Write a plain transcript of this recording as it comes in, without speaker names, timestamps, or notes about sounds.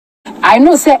I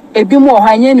know say ebi mo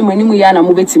hanye ni manimu ya na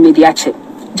mo betimi di ache.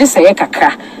 Just say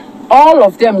kakra. All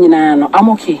of them nyina no I'm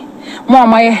okay. Mo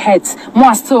my head,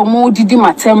 mo still mo didi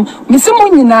matem. Me se mo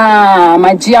nyina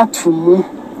magia to mu.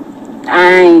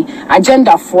 Ai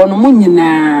agenda for no mo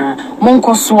nyina mo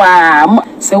nkoso a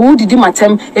se wo didi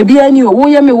matem ebi ani wo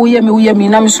ye me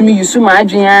na me so me yusu ma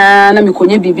adwen na me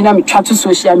konye bibi na me twa to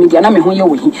social media na me ho ye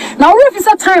wo hi. Na wo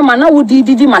refisa time na wo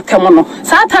didi matem no.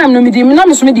 Sa time no me di me na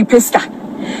me so me di pesta.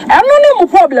 Eno no mo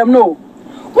problem no.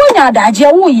 Wonya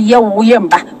adaje wo ye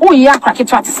mba. Wo ye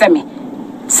akraketo atese me.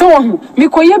 So hu me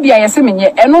koye bia yese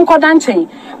menye eno nkoda nchen.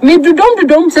 Me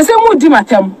dudom sese mo di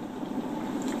matem.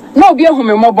 Na obi ehu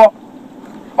me mobo.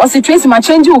 Or see Tracey my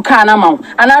change you can amount.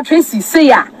 And I Tracey say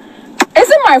ya. Is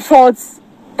it my fault?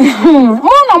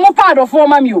 Mo no part of for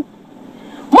mami o.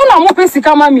 Mo no mo pesi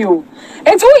ka mami o.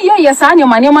 Enti wo ye yes anya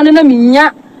mane na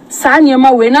minya sa anya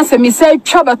ma we na se me say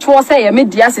twa beto say ye me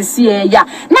dia sesi ya.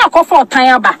 Na akofa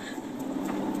otan aba.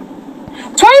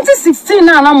 2016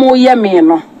 na mo ye me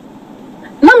no.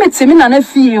 Na metimi na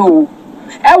fie o.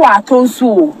 E wa atonso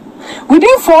o.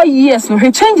 Within 4 years, no,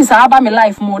 he changes about my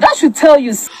life more. That should tell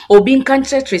you. Obin can't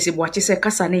Tracey Boakye say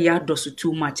kasane ya dosu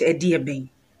too much. Dear ben.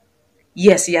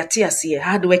 Yes, ya tears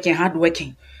hard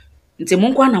working. Nte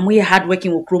monkwa na mo ye hard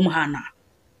working wo krom ha na.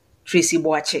 Tracey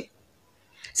Boakye.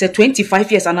 Say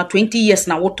 25 years and 20 years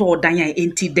na woto odan ya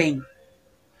enti den.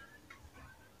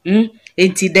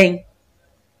 Enti den.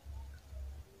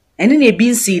 Ene ne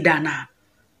bin si dana.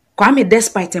 Kwa me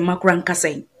despite makura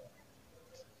nkasai.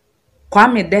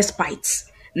 Kwame despite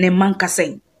ne manka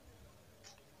sen.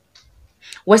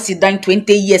 Wasi dan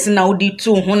 20 years na odi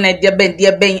 200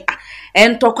 dia ben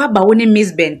en tokwa ba woni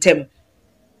miss bentem.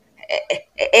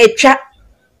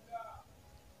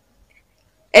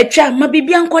 Etwa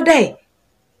mabibia nkoda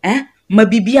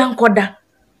mabibia nkoda.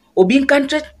 Obi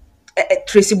nkantre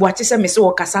Tracey Boakye se me se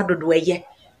wo kasa dodo eye.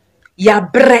 Ya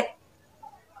bre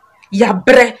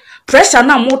pressure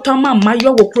na motama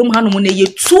mayo wo krom hanu ne ye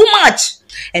too much.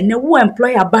 And ne wo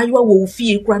employer abaywa wo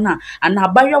fie kra na and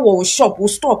abaywa wo shop wo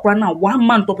store kra na 1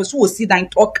 month of so wo sit down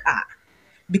talk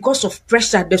because of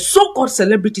pressure the so-called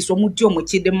celebrities omo di omo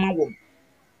chi de ma wo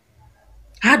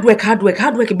hard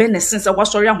work be ne sense wa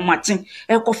sorry ahomachen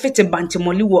e ko fit banche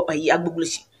moli wo ayi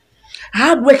agbogloshi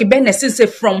hard work be ne sense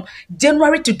from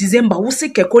January to December wo se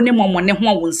keko ne momone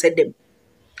ho wo nsedem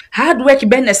hard work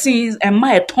be ne sense e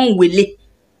ma e ton wele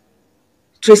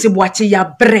Tracey Boakye ya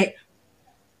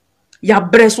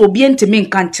bre so obi ntimi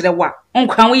nka nkirewa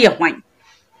onkwan wo ye hwan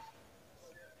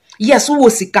yes wo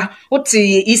sika wo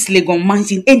te East Legon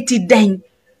mansion enti den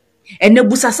ene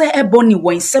busa se ebony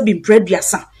won sebin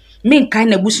preduasa me nkan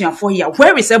na busuafo ya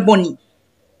where is ebony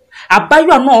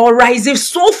abayo no all rise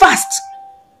so fast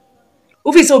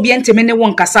ofi so obi ntimi ne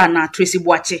won kasa na Tracey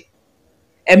Boakye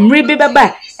emre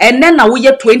beba ene na wo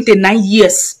ye 29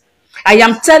 years I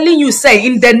am telling you say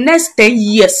in the next 10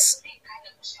 years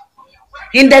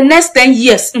in the next 10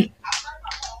 years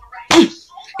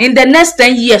in the next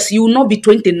 10 years you will not be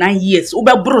 29 years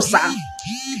ube brosa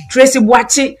Tracey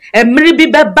Boakye emri bi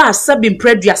beba sabin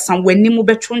preduasa wani mu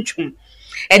betwonchon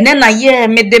ene na ye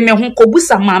me de me ho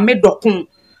kobusa maame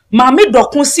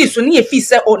dokun si so ne ye fi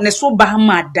se ne so ba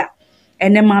ma da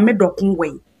ene maame dokun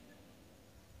wen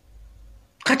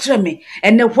katre me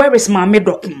ene where is maame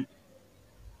dokun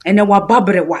ene wa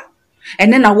babrewa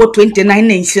ene na wo 29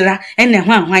 na nshira ene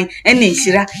hwanhwan ene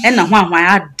nshira ene hwanhwan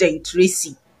adan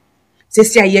Tracey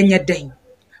sesi ayenye den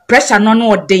pressure no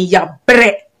oden ya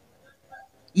bre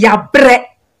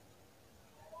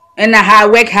ene ha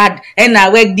work hard ene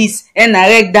work this ene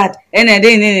work that ene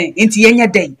den enti yenye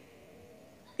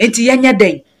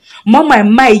den mama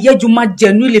and my yejuma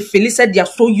genuinely feel said they are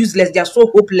so useless, they are so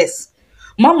hopeless.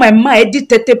 Mama and my did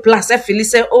 30 plus I feel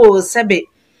say oh sebe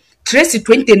Tracey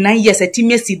 29 years at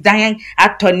Timmy si dying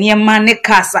at Tony Mane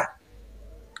Casa.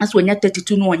 That's when you're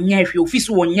 32 no one year office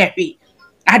 1 year.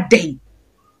 Aden.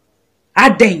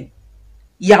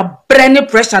 Ya brand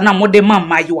pressure na mode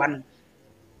mama yuan.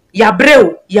 Ya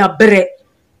bre.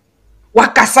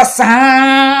 Wakasa sa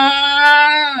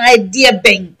idea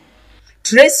bang.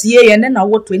 Tracey ye and then I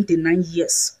was 29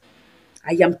 years.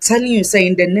 I am telling you say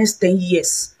in the next 10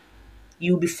 years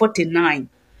you'll be 49.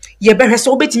 Ye be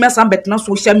so betimi asam betna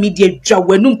social media dwa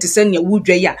wanum te se ne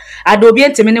wudwa ya adobi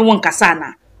entimi ne won kasa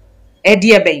na e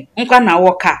de ben nkwa na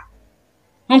woka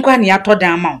nkwa ne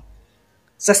atodan ama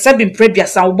se sebin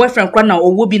preduasa wo boyfriend nkwa na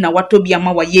owo bi na watobi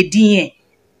ama wa yedin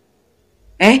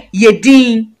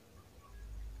yedin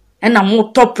ena mo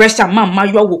top pressure mama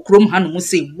yo wo krom hanu mu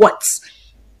say what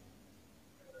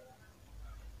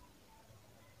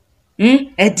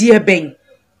e de ben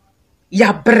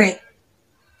ya bre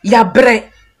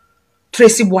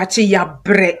Tracey Boakye ya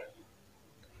bre.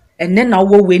 Ene na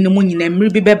wo we ni mu nyina mmiri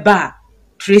bi beba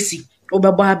Tracey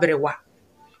obeba abrewa.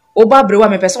 Oba abrewa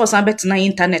me pese osan betena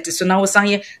internet so na osan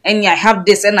ye and I have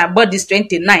this and I bought this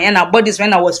 29 and I bought this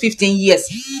when I was 15 years.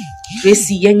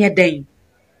 Tracey yenye den.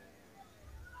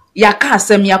 Ya ka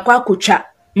asem ya kwa akotwa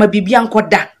ma bibia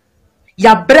nkoda.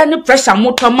 Ya bre ni pressure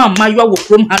moto ma mayo wo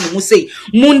krom ha no mu say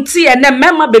munti ene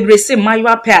mema bebre say mayo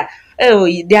apia. Oh,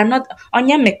 they are not on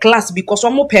me class because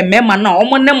omo pe mema na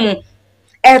omo ne mo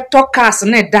e tokas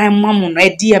na dan mamu na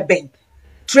e die ben.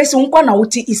 Tracey unkwa na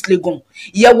wuti East Legon.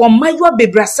 Ye wo mayo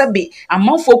bebrasebe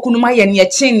amanfo kunuma ye ne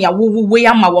chen ya wo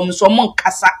ya ma wo so mo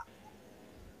nkasa.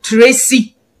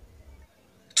 Tracey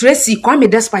Kwame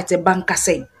despite banka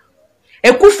say.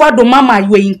 Ekufa do mama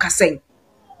yo yin kasay.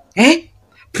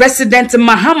 President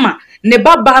Mahama ne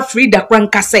baba Frida kwan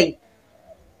kasay.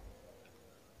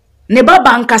 Ne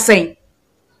baba nkasay.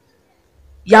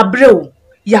 Ya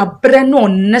bre no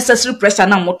unnecessary pressure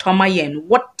na motoma yen.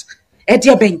 What?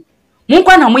 Edia ben.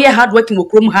 Munkwa na moye hard working wo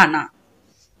krom ha na.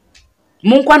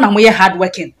 Munkwa na moye hard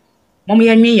working. Momo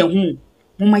ye nwe ye hu.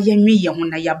 Moma ye nwe ye hu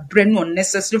na ya bre no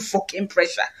unnecessary fucking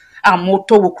pressure. A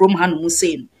moto wo krom ha no mu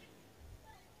say.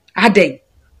 Aden.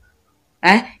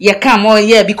 You come on,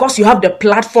 yeah, because you have the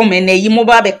platform and you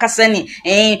mobile be kasani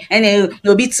and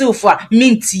no be too for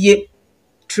minty.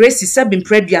 Tracey sabin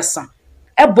preduasa.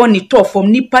 Ebony to from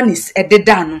nipanis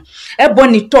ededano.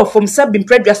 Ebony to from sabin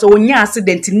preduasa onya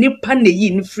accident nipa ne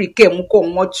yi ni free care mu ko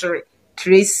mochre.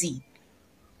 Tracey.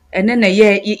 And then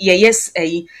yes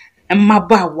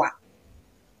mabawa.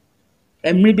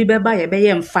 Emri bi beba ye be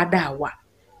ye mfada awa.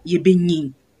 Ye be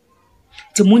nyin.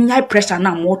 Ti munyai pressure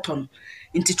na moton.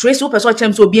 Inti Tracey upeso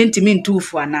chem so obi ntimi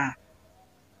ntufu ana.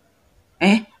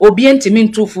 Obi ntimi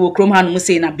ntufu krom ha no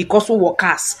say na because we work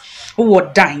cars, we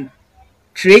work dine.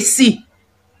 Tracey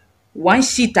one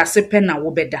sheet asepe na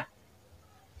wo beda.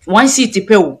 One sheet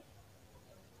pe o.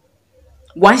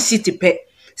 One sheet pe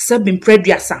sabin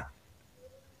preduasa.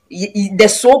 The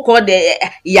so called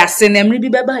yasen emri bi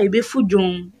beba ebe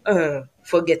fudjon.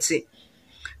 Forget it.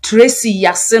 Tracey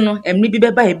yasen no emri bi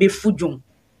beba ebe fudjon.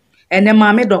 Ene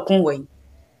maame dokun wen.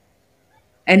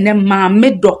 Ene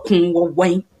maame dokun wo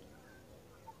wen.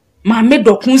 Maame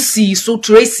dokun si so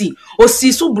Tracey. O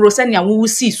si so bro se nya wo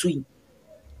si so yi.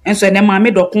 Enso ene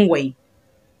maame dokun wen.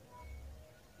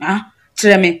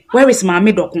 Tell me, where is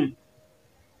maame dokun?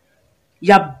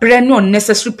 Ya bre no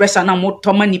unnecessary pressure na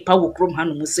motoma nipa wo krom ha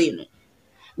no mu say no.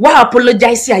 Wa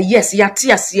apologize ya yes, ya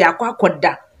ti ase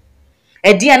akwakoda.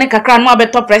 Edi ane kakra no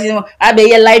abeto president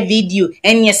abeye live video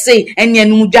enye say enye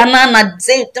numudwana na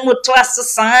say temo to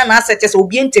asesa na asete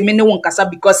obi enteme ne wonkasa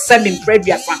because seven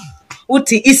preduasa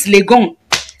uti East Legon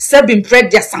seven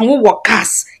preduasa wo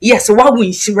workers yes wa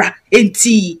winshira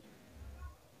enti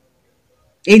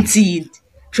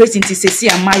Tracey nti sesi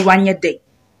amai wanye de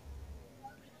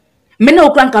me na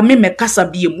okranka me kasa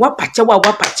biem wa pacha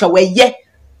wa ye.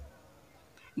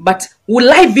 But we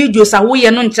live videos are we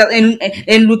no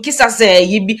and Lucas as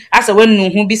yibi as a when no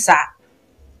hu bi sa.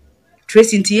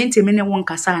 Tracey nti enteme ne won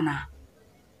kasa na.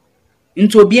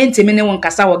 Nti obi enteme ne won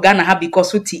kasa wo Ghana ha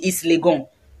because uti East Legon.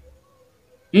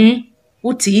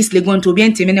 Uti East Legon to obi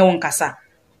enteme ne won kasa.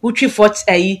 Utwi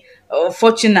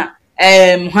Fortuna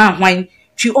hwan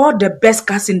to all the best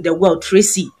cast in the world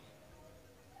Tracey.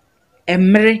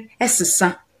 Emre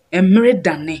esesa emre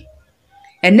dane.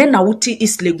 And then na wuti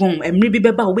East Legon emri bi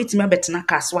beba obetimi abetena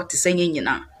kaswa te senye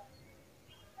nyina.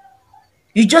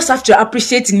 You just have to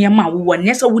appreciate nyama wo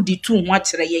nesa wudi tu ho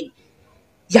akere yen.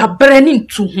 Ya brani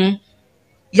ntu ho.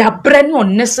 Ya brani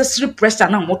unnecessary pressure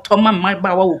na motoma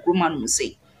maba wa okroma no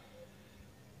say.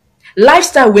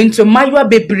 Lifestyle went to mayo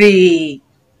bebre.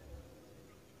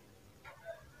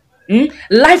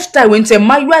 Lifestyle went to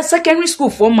my secondary school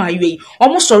for my way.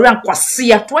 Almost sorry and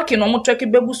kwasi at work in almost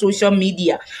bebu social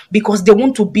media because they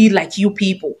want to be like you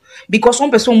people. Because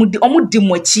one person would almost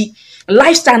dimwechi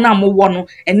lifestyle na mo one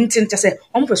and intend to say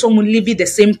one person will live the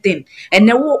same thing. And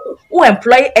then who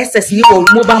employ SS ni or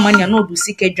mobile money and not do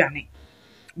seek journey.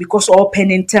 Because all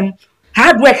pen in term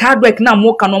hard work now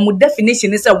more can no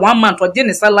definition is a 1 month or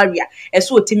dinner salary as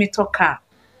so Timmy talker.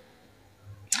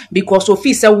 Because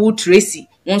Sophie said would Tracey.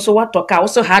 Also what talk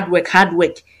also hard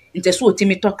work into so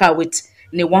Timmy talker with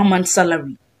ne 1 month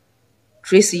salary.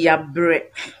 Tracey ya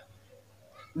bre.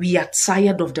 We are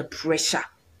tired of the pressure.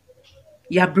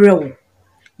 Ya bre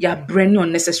no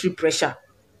unnecessary pressure.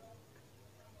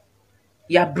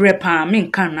 Ya bre pa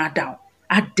min kan na down.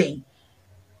 Aden.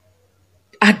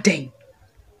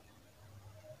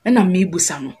 Ena me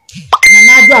busa no.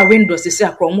 Na do a windows se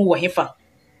akromo wo hefa.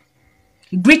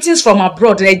 Greetings from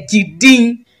abroad.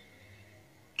 Didin.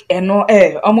 eno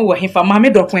omo wo hefa ma me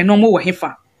dokon eno omo wo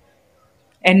hefa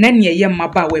enen ye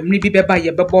maba wa emri bi beba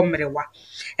ye bebo mrewa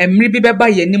emri bi beba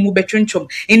ye ni mu betwentwom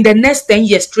in the next 10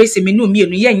 years Tracey me no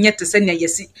mienu ye nye te se ne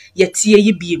ye tie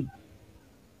yi biem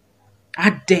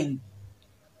aden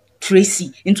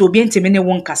Tracey into obi nteme ne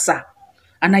won kasa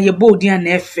ana ye bold ya na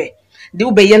efe de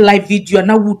wo be ye live video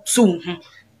na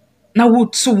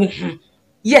wutu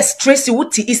yes Tracey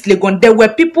wuti East Legon there were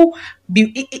people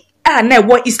na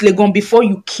what East Legon before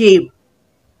you came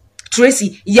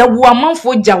Tracey ya wo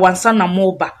amanfo jawansa na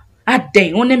moba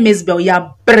aden one Mesbel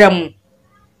ya bremu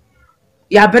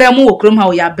okrom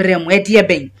ha ya bremu ede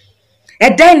ben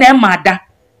eden na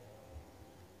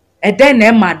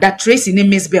emada Tracey ne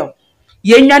Mesbel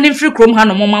ye nwane free krom ha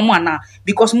no mama ana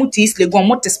because muti East Legon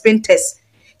muti spin test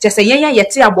chese yenya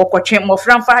yete abokotwe mo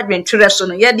franfa adwentwere so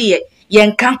no ye de ye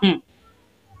nka ho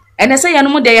ene se ye no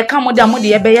mo de ye ka mo de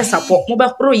ye be ye support mo be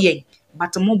horo ye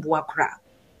but mo bo akra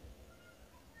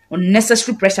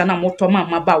unnecessary pressure na mo to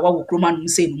ma ba wa wo kroma no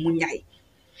se no munyai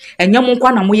enye mo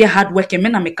kwa na mo ye hard work me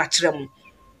na me ka kire mo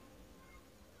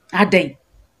aden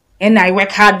and I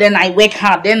work hard then I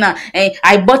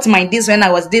bought my this when I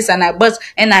was this and I bought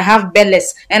and I have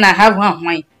bells and I have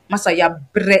one masa ya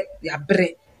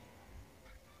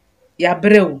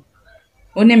bre o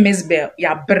one Mesbel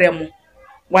ya bre mo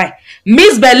why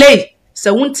Mesbel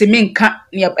se wonti me nka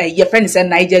ye friend say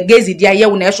Niger Gazi dia ye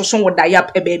wo na esoso wo da ya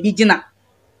pe ba bi gina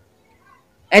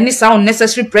any sound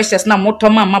necessary pressures na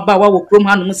motoma maba wa wo krom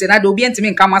ha no se na de obi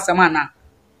ntimi nka masama na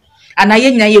ana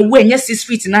ye nyina ye wu enye 6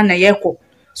 feet na ye ko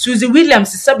Susie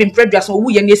Williams sabin Production wu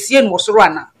ye na sie no soro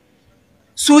ana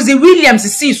Susie Williams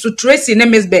see so Tracey ne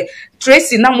Mesbel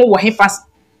Tracey na mo wo hefas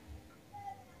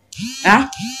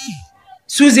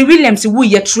Susie Williams wu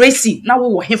ye Tracey na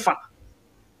wo hefa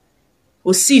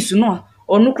o see so no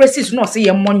onu Tracey so no se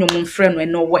ye monyo mo mfre no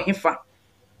eno wo hefa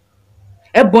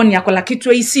eboni akola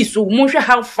kitwa isi so mo hwe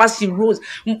how fast she rose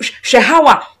hwe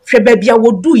how hwe babia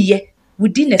wodu ye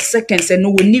within a second se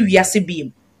no woni wiase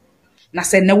biem na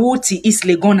se na wuti East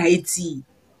Legon na eti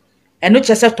eno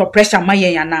chese to pressure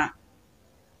mayen yana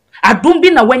adom bi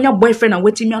na wanya boyfriend na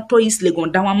wetimi ato East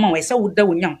Legon da wama we se woda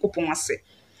wonyankopon ase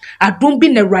adom bi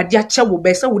na Awurade ache wo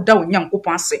be se woda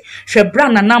wonyankopon ase hwe bra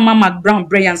na mama brown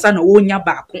brayansa na wonya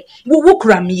baako wo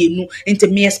kura mienu ente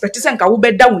me expect se nka wo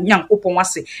be da wonyankopon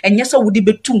ase enye se wodi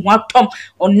betu ho atom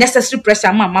unnecessary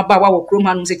pressure mama ba wa wo krom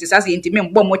hanu se tise ente me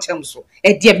mbo mo chem so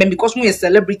e die be because mo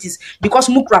celebrities because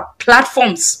mo kura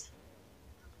platforms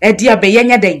e die be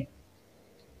yenya den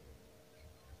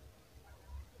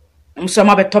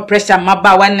Msoma be top pressure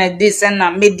maba when this and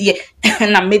na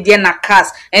media na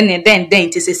cars and then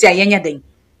to say yenya den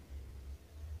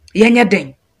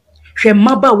hwe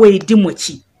maba we di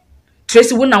mochi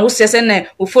Tracey wo na wo sese na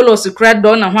wo follow secret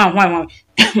door na hwan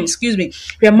excuse me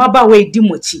hwe maba we di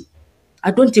mochi I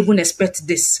don't even expect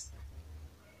this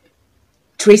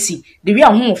Tracey the way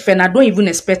I fe na don't even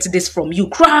expect this from you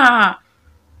cry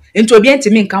into obi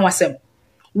ntimi nka wasem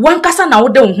one kasa na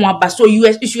wode ho aba so you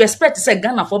expect say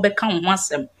Ghana for be kan ho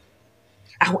asem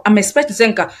I'm expecting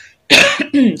say nka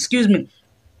excuse me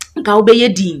nka obeye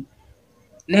din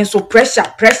na so pressure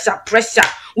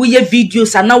we ye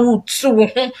videos ana wo tu wo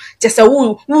ho chese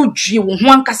wo dwi wo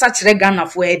ho ankasa kire Ghana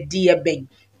for e die ben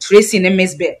Tracey ne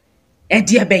Mesbel e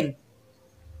die ben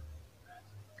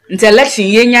election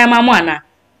ye nya mamu ana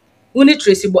uni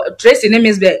Tracey ne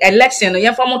Mesbel election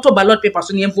ye fa moto ballot paper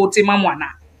so ne vote mamu ana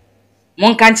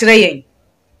mon kan kire yen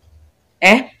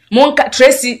mon ka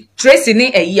Tracey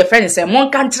ni ye friend say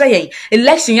mon kan kire yen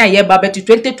election ya ye ba bet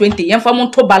 2020 yen fa mon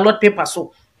to ballot paper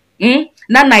so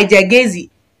na Niger Gazi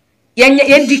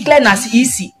yen declare as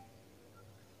easy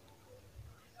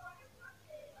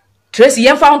Tracey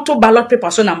yen fa to ballot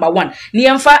paper so number 1 ni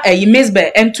yen fa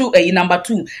Mesbel M2 number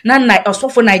 2 na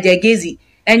osofo Niger Gazi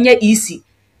enye easy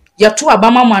to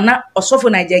abama mana osofo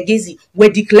Niger Gazi we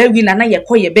declare winner na ye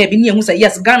koye baby ni ehu say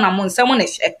yes Ghana mo nsam na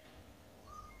hye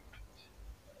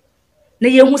na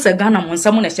ye hu say Ghana mo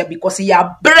nsam na hye because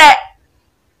ya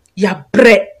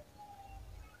bre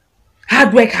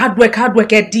hard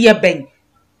work e dear ben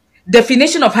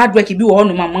definition of hard work bi wo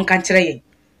no man kan kire yen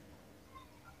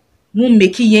mu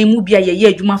make yen mu bia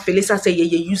ye adwuma Felisa say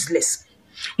ye useless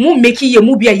mu make ye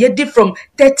mu bia ye did from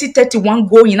 31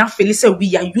 going na Felisa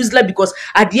we are useless because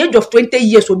at the age of 20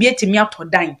 years obi etimi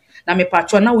atodan na me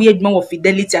patcho na we adwuma wo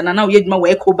Fidelity and na we adwuma wo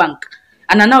Ecobank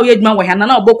and na we adwuma wo hana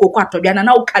na obokoko atobia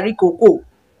na wo carry koko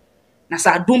na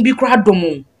sa adom bi kra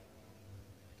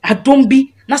adom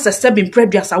bi na sa sebin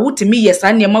previous awutimi yes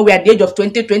and ma we at the age of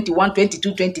 20 21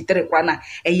 22 23 kwa na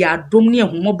ya adom ne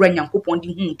ehumobra nyankopon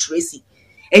di hu Tracey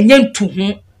enye ntu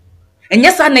hu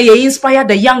enye sa na ye inspire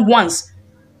the young ones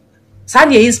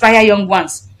Sanya inspire young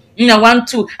ones. You know, 1,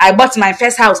 2. I bought my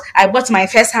first house. I bought my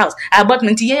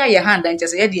your hand and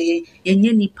just said, ye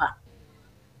nipa.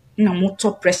 Na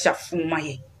motor pressure from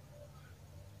my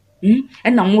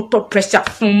and na motor pressure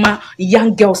from my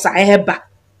young girls I ever.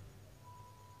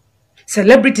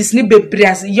 Celebrities ni bebre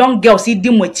as young girls di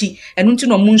mochi and unto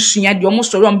no munsua de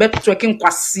almost run bet twerking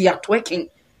kwasi twerking.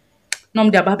 No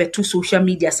de aba betu social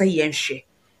media say yenhwe.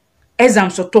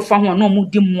 Exams so tofa ho no mu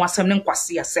di mu asem ne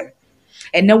kwasi asem.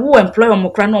 And na wo employer mo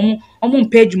kra no omo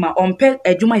mpa adwuma ompa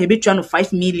adwuma ye betua no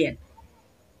 5 million.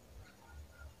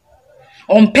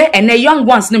 Ompe and the young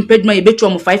ones nem paid my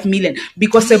betua 5 million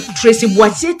because Tracey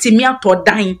Boakye timi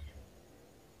atodan.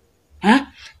 Huh?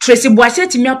 Tracey Boakye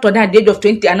timi atodan at the age of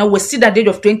 20 and I will see that age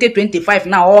of 2025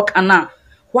 now all kana.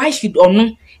 Why should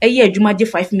ono a year adwuma je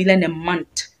 5 million a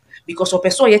month? Because of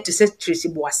person yet to say Tracey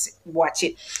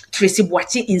Boakye. Tracey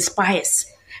Boakye inspires.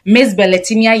 Miss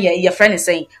Belletimia your friend is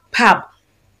saying pab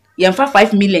yemfa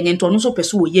 5 million yen to no so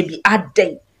person wo ye bi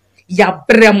aden ya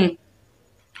brem.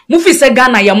 Mufi se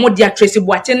Ghana ya modia Tracey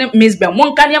Boakye ne Miss Bell.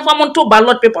 Mon kan yemfa mon to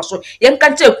ballot paper so yen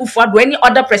kan che Akufo-Addo any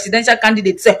other presidential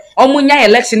candidate say omunya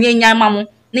election ye nya mamu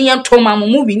ne yen to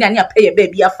mamu movie na ne pay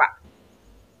baby afa.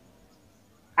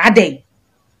 Aden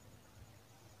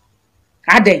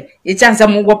e chance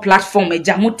mo go platform e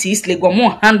jamu tis le go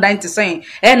mo hand into saying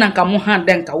e na nka mo hand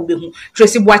nka wo be hu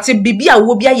Tracey Boakye bibia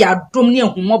wo bia ya dom ne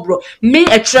ehumobro me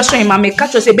e treso e ma me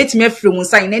catch say betime free wo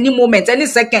sign any moment any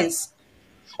seconds.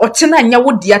 Ochina nya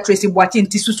wo dia Tracey Boakye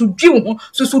nti susu dwi wo ho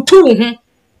susu tu wo ho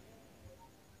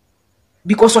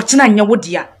because ochina nya wo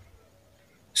dia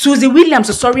Suzy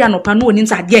Williams sorry anopa no onim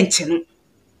sa ade nche no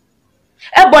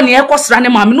ebo ne ekosra ne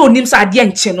ma me no onim sa ade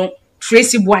nche no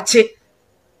Tracey Boakye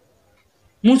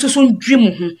mun susu dwi mo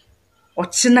ho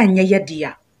ochina nya ye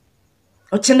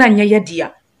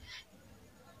dia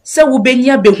se wo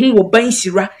benya be hu wo ban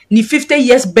sira ni 50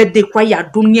 years birthday kwa ya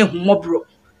dom ne ehumobro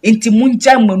enti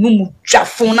munja manu mu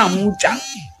dwafo na mu dwa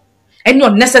any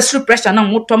unnecessary pressure na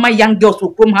moto ma young girls wo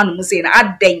krom ha no mu say na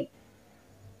aden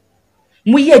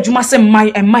mu ye adwuma se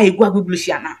mai egu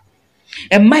aguglusia na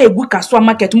mai egu kaso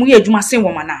market mu ye adwuma se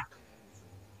wo mana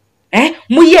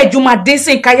mu ye adwuma den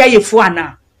se kaya ye fu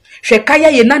ana hwe kaya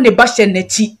ye na ne ba hye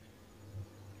nachi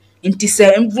enti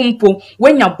se mvumpo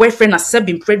when your boyfriend has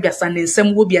been previous and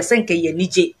nsem wo bia senke ye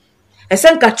nije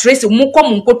esenka Tracey mu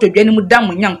kom nkotodwa ne mu da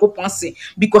mu nyankopon se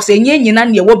because enye nyina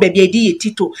ne wo bebia di ye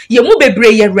tito ye mu bebre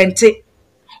ye rente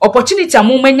opportunity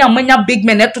amu manya big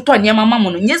men etoto nyema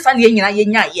mamu no nyesa ne nyina ye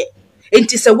nya ye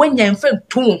enti se wanya mfa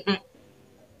tu ho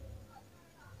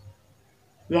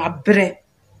wabre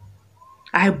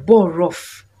I bore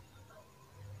rough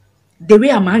the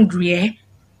way I'm angry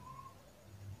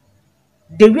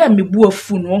the way I'm bu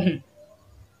afu no ho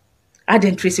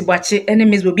aden Tracey Boakye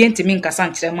enemies will be ntimi nkasa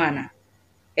nkyere mana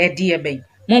edi eben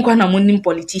monkwa na monim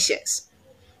politicians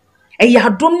ya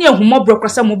adom ne ehumobro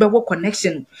krasa mo bewo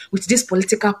connection with these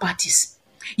political parties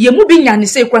ye mu bi nya ne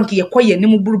say kwanke ye koye ne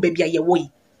mu buru babia ye wo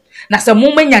yi na se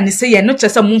mo manya ne say ye no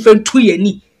chese mo mfa ntu ye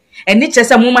ni eni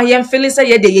chese mo ma ye mfele say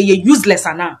ye de ye useless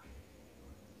ana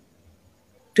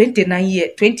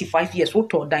 25 years what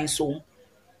to dan so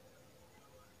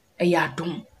ya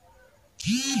adom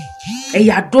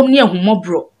ne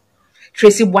ehumobro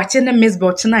Tracey Boakye ne Miss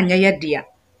Bell chena anya ye dia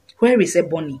where is a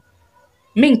Bonnie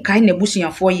min kai na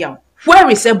busuafo yaw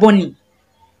where is a Bonnie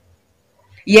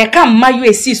ye ka mayo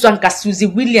esi so anka Suzy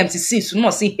Williams esi so no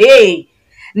say hey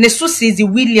ne so Suzy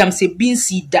Williams e bin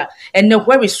sida and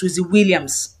where is Suzy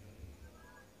Williams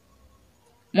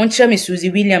monche me Suzy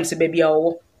Williams baby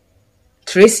awo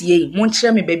Tracey ye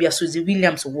monche me baby Suzy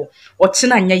Williams wo o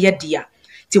chena anya ye dia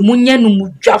ti munya no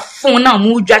mudwafo na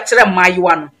mudwa kire mayo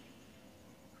ano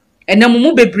ena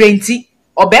mumu bebre nti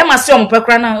obema se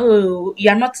ompekra na oh you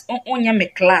are not onya me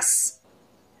class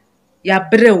ya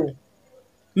breo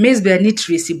Miss Bell ni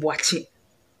Tracey Boakye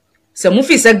se mu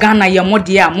fi se Ghana ye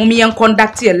mode a mum yen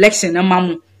conduct election na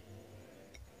mamu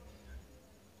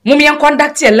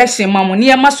ni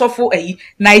e masofo ayi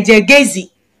Niger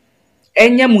Gezi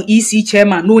enya mu EC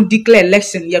chairman no declare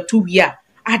election ya 2 year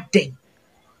aden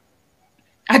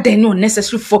no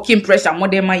necessary fucking pressure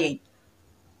mode ma yen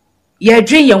ye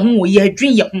dwen ye ho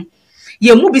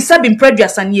ye mu bisa bin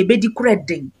previous and ye bedi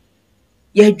kredden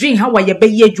ye dwen how ye be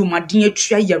ye dwumaden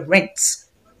atua ye rent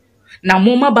na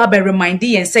mama baba remind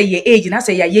yen say ye age na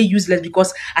say ye useless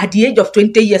because at the age of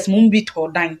 20 years mum be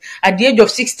tordan at the age of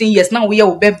 16 years now we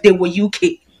your birthday wo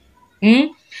UK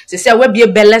say we be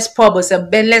beless pub say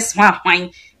beless hwan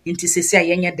inti say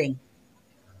yenya den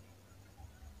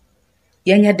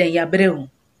ya breu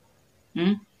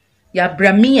ya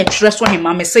bra mi e treso he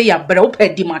ma me say ya bra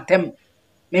opedi matem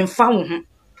me mfa wo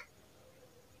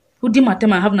ho Udi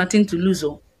matema have nothing to lose.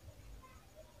 Oh.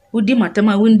 Udi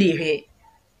matema wunde he.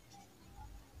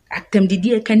 Atem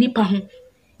didi e kanipa ho.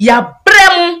 Ya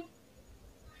brem.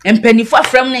 Empenifo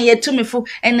afram na yetumifo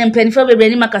and empenifo bebre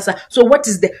ni makasa. So what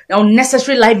is the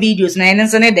unnecessary live videos na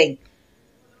enensene den?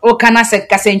 O kana se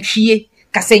kasentwie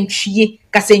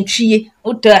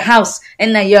out the house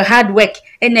and your hard work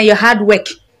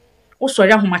o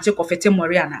sori ahomache kofete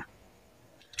moriana.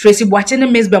 Tracey Boakye ne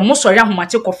mesbe mo sori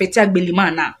ahomache kofete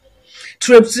agbelima na.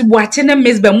 Tracey Boakye ne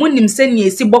mesbe munim se ni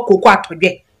esi bokoko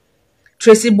atodwe.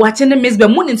 Tracey Boakye ne mesbe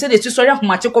munim se de sori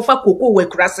ahomache kofa koko we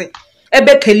kurase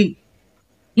ebe keli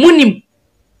munim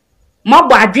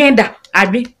mabo adwenda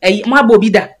adwe mabo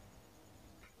bida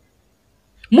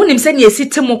munim se ni esi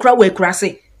timokra we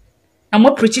kurase. I'm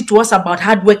not preaching to us about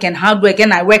hard work, and I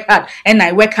work hard, and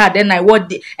I work hard, and I work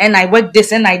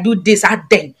this, and I do this.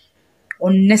 Then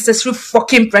unnecessary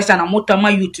fucking pressure. And I'm not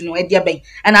telling you to know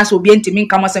and as will be into me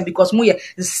come because we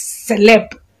celeb.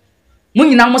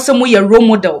 Muni na mose mo role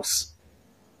models.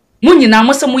 Muni na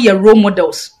mose mo role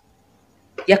models.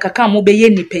 Yakaka mo be ye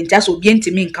ni penti as will be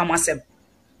into me come asem.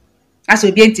 As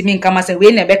will be into me come asem.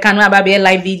 We never can about be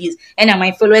live videos, and I'm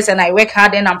my followers, and I work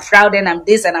hard, and I'm proud, and I'm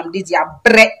this,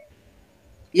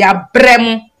 Ya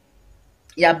bre.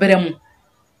 Ya bremu.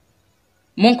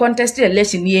 Mon contest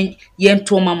election ye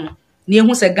ntoma mo. Ni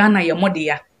ehu se Ghana ye mode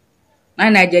ya.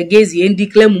 Na je gaze ye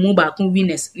declare mu ba kun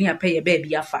winners ni apɛ ye ba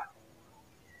bia fa.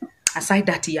 Aside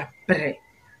that ya bre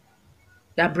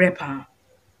pa.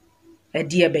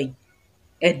 Edie ben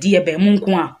mon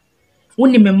ko a.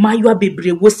 Woni me mayo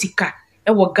bebre wo sika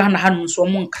e wo Ghana ha no so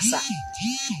mo nkasa.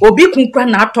 Obi kun kra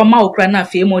na atoma okra na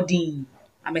afi modin.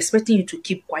 I'm expecting you to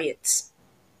keep quiet.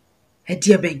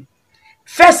 Dear Ben.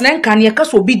 First, then can ye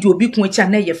cast obi di obi kun echa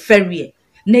na ye ferry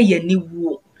na ye ni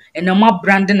wo. And na ma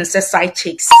branding and say side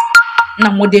chicks. Na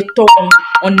mo dey talk on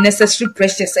unnecessary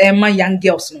pressures my young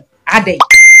girls no.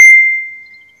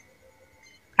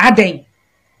 Aden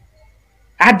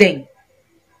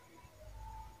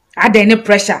ne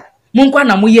pressure. Munkwa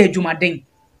na mo ye adwuma den.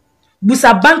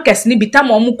 Busa bankers ni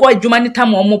bitam omo ko adwuma ni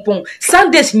tam omo pon.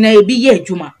 Sundays na e bi ye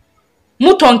adwuma.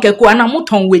 Muton keko ana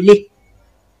muton wele.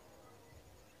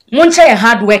 Munche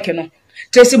hard work no.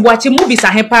 Tracey Boakye movies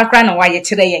ahepa kra na waye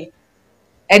kire yen.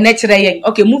 Ene kire yen.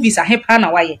 Okay, movies ahepa na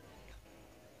waye.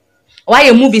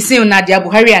 Waye movie sin na dia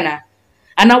Buhari ana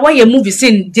waye movie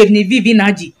sin Jevni Vivi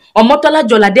naji. Omotola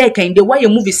jola de kan de waye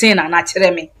movie sin na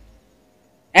kire me.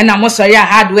 Ena mo so ya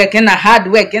hard work e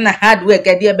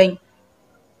dia ben.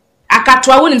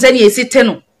 Akatwa wonim se ne esite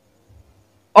no.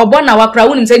 Obo na wakra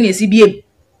wonim se ne esibiem.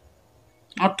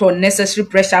 Not unnecessary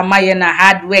pressure my na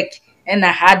hard work.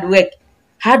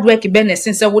 Hard work be na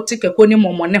since we take ekoni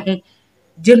momone ho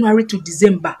January to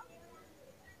December.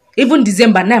 Even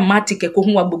December na ma take eko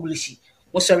ho agboglishi.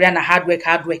 Mo sorry na hard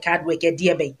work e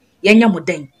die ben. Yenya mo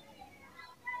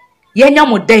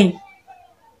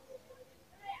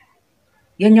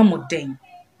den.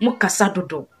 Mo kasa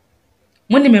dodo.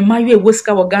 Mo ni me mayo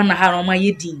ewoska wo Ghana ha ro ma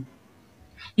yedin.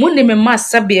 Mo ni me ma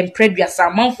sabe empreduasa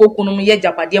manfo kunu mo ye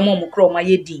japade mo kro ma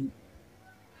yedin.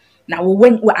 Na we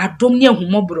adom ne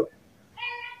ahumobro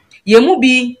ye mu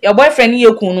bi your boyfriend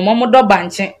ye kunu mo do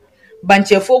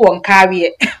banchefo won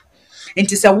kawe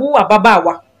enti se wo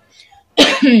ababawa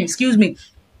excuse me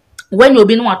when you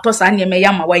be no atosa ne me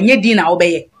yama wa enye din na wo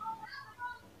beye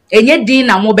enye din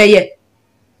na mo beye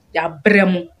ya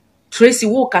bremu Tracey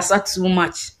wo kasa too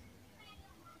much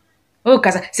o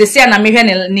kasa se se na me hwe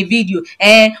ne video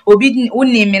obi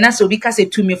woni me na se obi kasa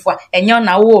tumi fo enye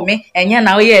na wo me enye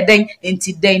na wo ye den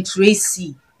enti den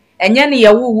Tracey enye ne ye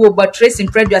wo but Tracey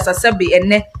producer sabe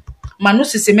enne manu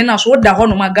sese me na so da ho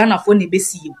no ma Ghana fo ne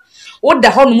besi wo da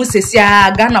ho no mu sese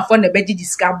a Ghana fo ne beji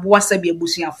diska boa sabe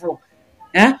ebusuafo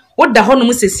wo da ho no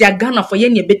mu sese a Ghana fo ye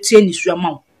ne betie ni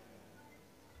suama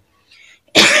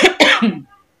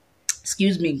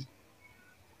excuse me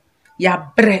ya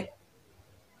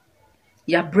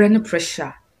brain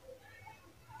pressure.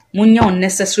 Munya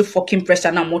unnecessary fucking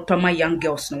pressure na motoma young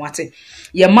girls no wate.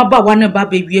 Ye maba wane ba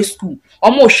be school.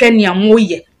 Omo hwe ne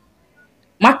amoye.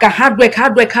 Maka hard work.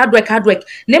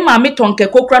 Ne ma me tonke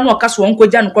kokra no okaso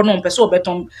onkoja no no mpese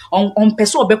obeton on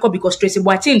pese obeko because Tracey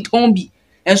Boakye nton bi.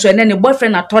 Enso ene ne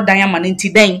boyfriend atọ dan ama nti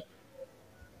den.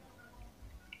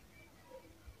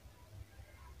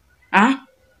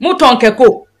 Mo tonke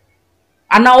ko.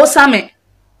 Ana osame.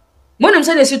 Monim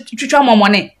say dey twitwa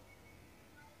momone.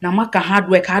 Na maka hard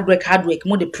work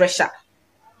mo the pressure.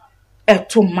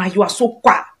 To mayo so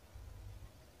kwa.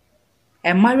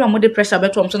 Mayo mo the pressure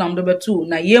beto am so na mo beto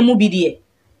na ye mu bi de.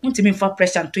 Ntimi fa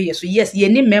pressure to ye so yes ye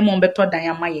ni memo beto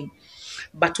dan amaye.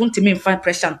 but won't mean find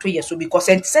pressure to you so because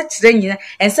and set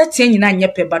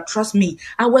nyina but trust me,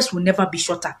 ours will never be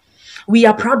shorter. We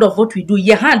are proud of what we do.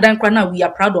 Ye hand dan now we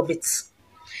are proud of it.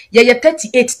 Yeah,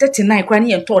 38, 39,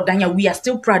 cranny and tall Danya, we are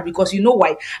still proud because you know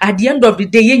why? At the end of the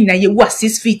day, you were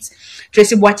 6 feet.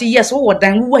 Tracey Boakye, yes, what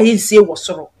dan who I say was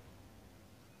sorrow.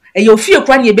 And you feel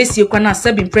cranny base you can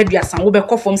 7 previous and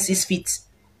will from 6 feet.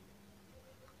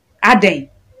 Aden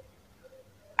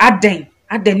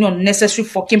unnecessary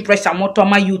fucking pressure motor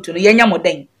my youth to the yenya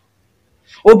modern.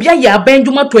 Obia ya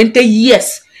benjuma 20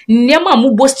 years. Nema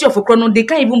mu boast of a chrono, they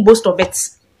can't even boast of it.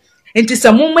 Into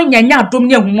some moment nyanya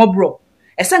domnia humobro.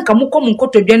 Esen kamu komu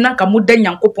koto biena kamu den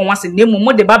yankopon wase nemu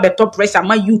mo de ba beto pressure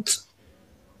my youth.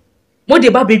 Mo de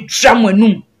ba be dram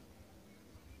enum.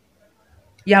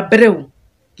 Ya bre.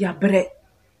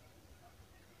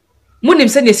 Mo nim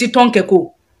se ne si tonke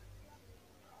ko.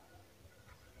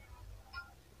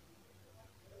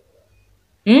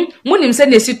 Munim se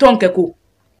ne si tonke ko.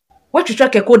 Watwetwa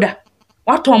keko da.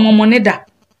 Wato momone da.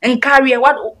 Enkawe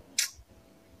what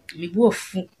me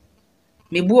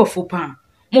bu ofu pa.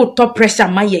 Mo top pressure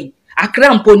mayen.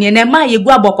 Akra mponi na ma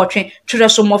yegu abokotwe twere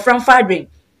so mofran fadwen.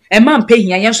 E ma mpe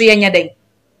hia yenso yenya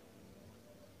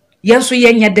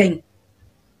den.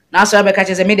 Na so abeka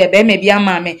cheze me de be me bia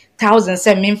ma me 1000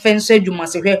 se me mfenso adwuma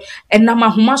se hwe enam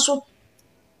ahoma so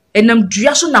enam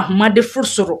dua so na homa de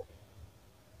furusoro.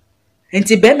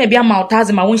 Enti be me bia ma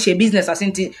 1000 ma won share business ase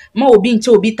enti ma obi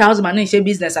nche obi 1000 ma no share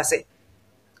business ase.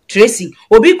 Tracey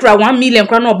obi kura 1 million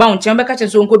kura na oba won che mbeka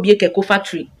cheze onko bie keko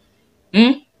factory.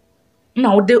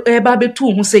 Na ode eba betu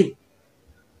hu sei.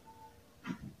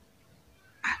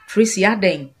 Tracey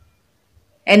aden.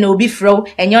 Ene obi fro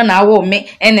enyo na awo me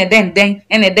ene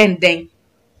den.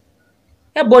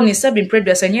 E boni 7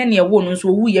 previous enye na ewo no so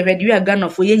wu ye hwede aga na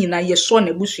fo ye nyina ye so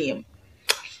na busuem.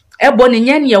 Ebo ne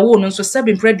nya ne wo no nso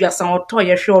 7 previous an oto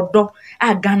ye hwe odo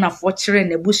aga na fo kire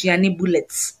na busua ne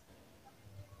bullets.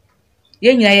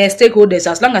 Ye nyina ye stakeholders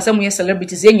as long as some ye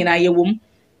celebrities ye nyina ye wom.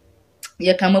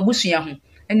 Ye kama busua ho.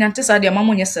 Enya nte sa de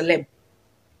mama nye celeb.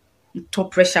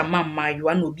 Top pressure mama you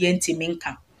an obi ntimi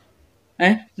nka.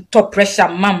 Top pressure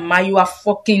mama you are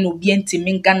fucking obi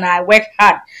ntimi nka na I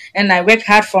work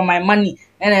hard for my money.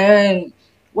 And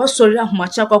what sorry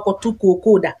ahmacha kwa to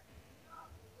kokoda.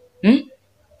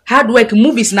 Hard work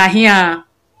movies na here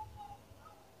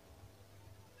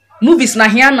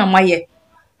na maye.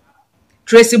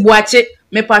 Tracey Boakye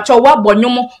me pacho wa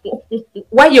bonyomo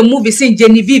wa ye movies in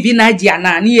Genevieve na dia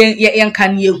na ye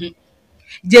kan ye hu.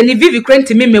 Genevieve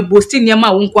krenti me boasti niam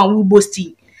a wonkwa wo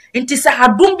boasti. Nti se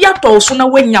hadom bia to so na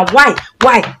wanya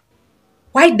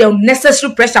why the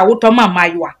unnecessary pressure wo to ma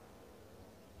mayoa.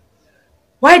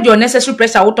 Why the unnecessary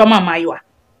pressure wo to ma mayoa.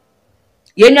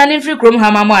 Ye nwane free krom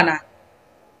ha mama na.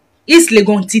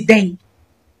 Islegon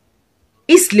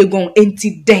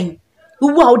enti den.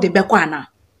 Uwa o de beko ana.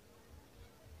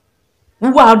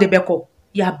 Uwa o de beko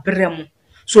ya brem.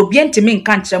 So bienti me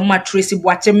nka nkyere ma Tracey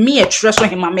Boakye me e twere so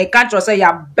hema me ka nkyere say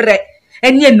ya bre.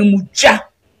 Eni enumudwa.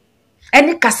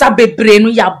 Eni kasa bebre no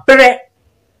ya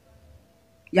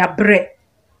bre.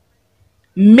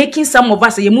 Making some of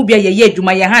us ye mu bia ye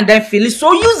adwuma ye hand and feel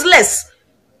so useless.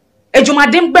 Adwuma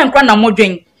dem gbe nkra na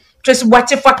modwen. Tracey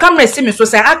Boakye for camera see me so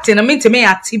say acting na me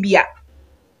actibia.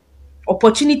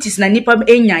 Opportunities na nipa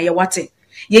enya ye wate.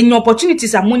 Ye nya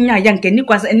opportunities amunya ya nke ni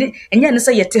kwasa enye ne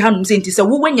say yete hanum se nti say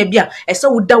wo wanya bia e say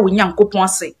wo da wo nyankopon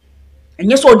ase.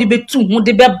 Enye so odi betu hu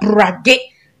de be brage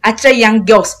ache young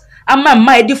girls.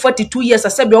 Ama edi 42 years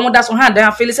asabi omo da so hand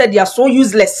and feel say they are so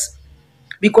useless.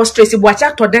 Because Tracey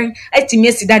Boakye to den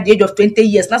etimi sida the age of 20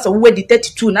 years na say wo di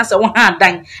 32 na say wo hand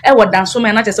dan e wo dan so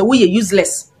me na say wo ye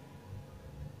useless.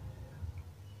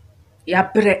 Ya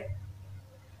bre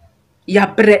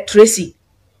Tracey.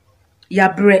 Ya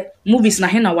bre movies na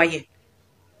hena waye.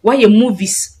 Waye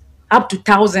movies up to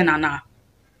 1000 ana.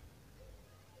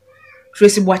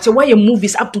 Tracey Boakye waye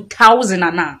movies up to 1000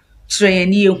 ana. Trey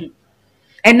ni ehu.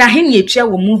 And na hen ye twa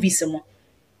wo movies mo.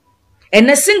 And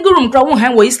a single room kra wo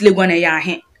han wo Islegon na ya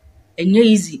he. Enye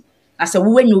easy. Asa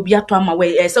wo wanya obi ato ama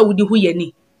we e sa wo di hu ye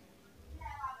ni.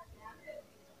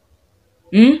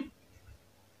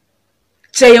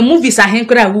 Trey movies ahen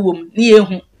kra wo ni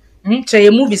ehu. Trey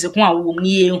movies ko a wo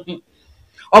ni ehu.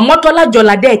 Omotola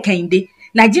jola de kende.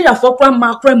 Nigeria for kra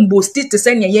makra mbosti to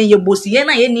say ye bosti ye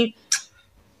na ye ni.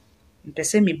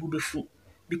 Mpese me bubefu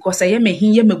because aye me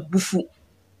hin ye me bufu.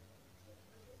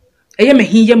 Eye me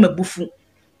hin ye me bufu.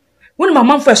 When my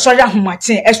mom for sorry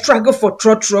ahomaten e struggle for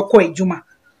trotro ko adwuma.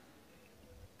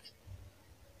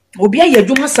 Obi aye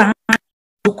adwuma sa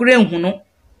okure hu no.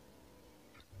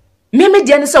 Me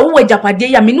dia ne say wo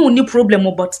wajapade ya me no ni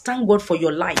problem but thank God for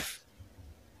your life.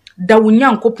 da wo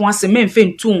nyankopon ase memfe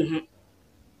ntu ho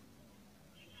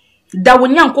da wo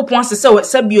nyankopon ase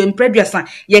se bio impreduasa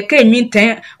ye ka enwi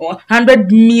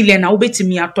 100 million na wo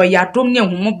betimi ato ya dom ne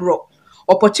homobro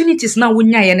opportunities na wo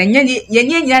nya ye na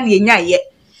nya ye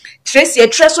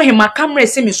Tracey so him camera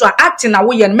see me so act na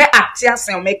wo ye me act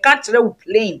asen me ka kire wo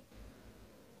plain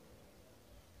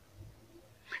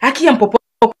aki yam popo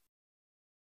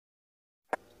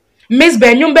Miss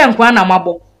Bell nyum be nkwa na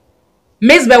mabo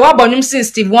Miss Bell wa bonyum sin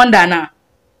Steve Wonder na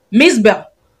Miss Bell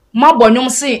ma bonyum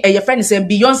sin your friend say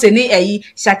Beyonce ni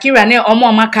Shakira ne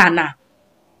omo maka na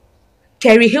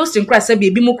Kerry Hilson kra say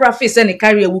bi mu kra face ne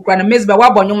carry ewu kra na Miss Bell wa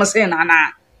bonyum sin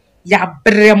na ya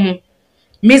brem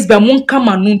Miss Bell mun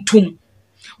kama nuntum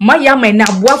ma ya ma na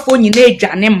boafo nyina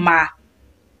adwane ma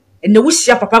ene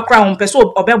wuhia papa kra ho pese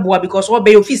obeboa because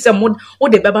obe you feel say mo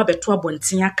de beba beto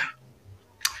abonten aka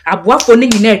aboafo ni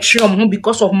nyina atwe ho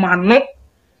because of mano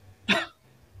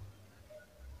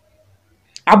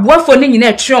aboafo ni nyina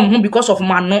atwe ho because of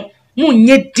mano mu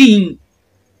nye din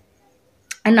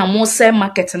ana mo say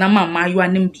market na ma ayo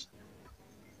anem bi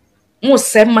mo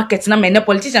say market na me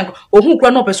politician ohun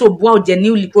kura no pese oboa o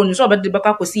new libro ni so obede beka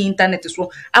akosi internet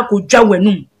so akodwa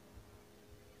wanum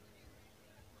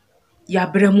ya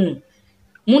bremu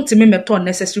muntimi meto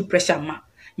necessary pressure ma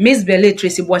Miss Belle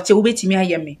Tracey Boakye wo betimi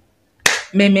ayeme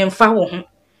me mfa wo ho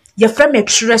ye fra me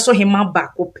twere so hema ba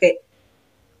ko pe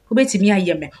wo betimi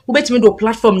ayeme wo betimi do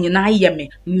platform nyina ayeme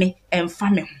me emfa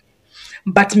me ho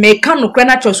but me kan no kra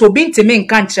na cho so bintimi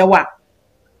nka nchewa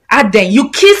aden you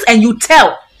kiss and you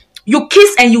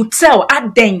tell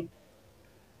aden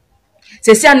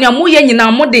se se anu mo ye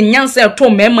nyina mo de nyansa to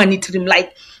mema ni trim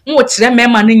like mo kire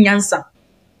mema ni nyansa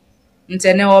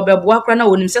ntene obeboa kra na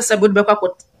wonim sese bod bekwa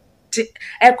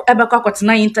kwot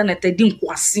na internet edi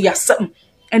nkwase asem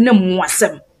ene mu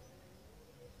asem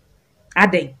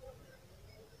aden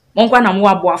monkwa na mo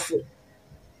aboafo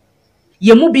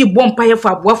ye mu bi bompa ye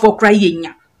fa aboafo kra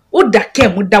yenya oda ke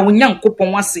mu da wo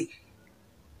nyankopon wase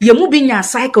ye mu bi nya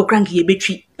cycle kra nke ye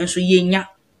betwi enso yenya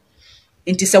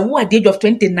enti se wo at the age of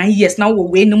 29 years now wo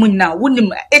we nim na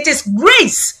wonim it is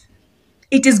grace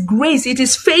it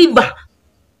is favor.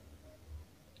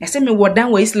 Yase me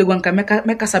wodan wa isle gwanka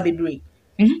meka sa bebre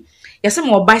yase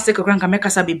me bicycle gwanka meka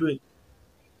sa bebre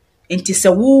enti se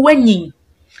wo wanyin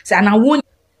se ana wo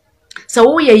se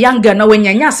wo ye younger na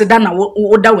wanya nya se da na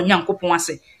wo da wo nyankopon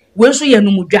ase we so ye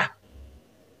no mudwa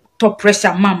top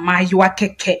pressure ma you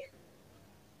akeke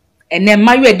ene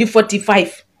mayu edi 45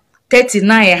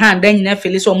 39 hand then na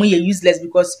feel so mo ye useless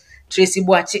because Tracey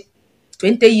Boakye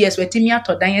 20 years wetimi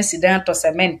atodan asidan to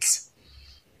cement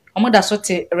omo da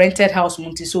sote rented house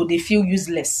munti so they feel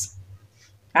useless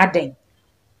aden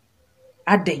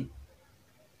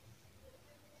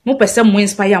mo pese mo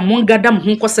inspire mo gada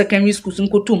mo ko secondary school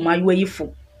nko to mayu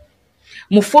ayifo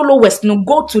mo followers no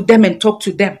go to them and talk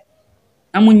to them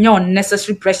amunya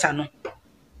unnecessary pressure no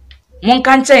mo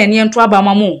kan che ene ento aba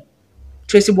mamo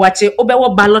Tracey Boakye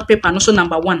obewo ballot paper no so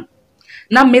number 1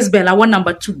 na Miss Bella one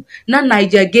number 2 na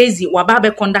Niger Gazi waba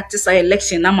be conduct say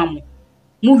election na mamo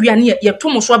mu wia ne ye to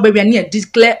mo so aba wia ne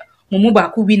declare mo ba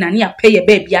ku wi na ne pay ye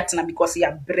baby atena because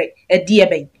ya bre edi e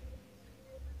ben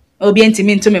obi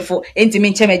entimi ntomefo entimi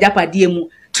ncheme japade mu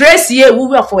Tracey e wu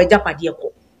wi for japade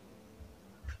ko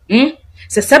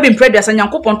se sabin preduasa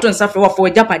nyankopon to nsa for for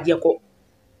japade ko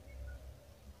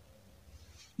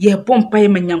ye bompa ye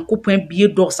manyankopon bie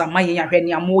doors ama ye ahwe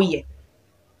ne amoye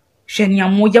hwe ne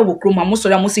amoye wo kroma mo so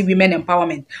da mo se women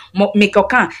empowerment make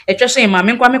okan etwehwe ma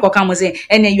me nkwa make okan mo say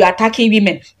ene you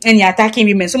attacking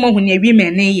women so mo hu ne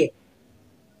women ne ye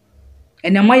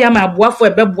ene mo ya ma aboafo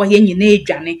ebeboa ye nyina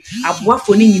edwane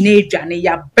aboafo ne nyina edwane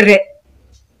ya bre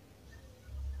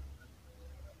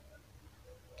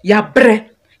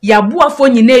ya aboafo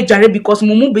nyina edware because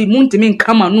mo mu be mu ntimi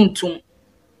nkama no ntum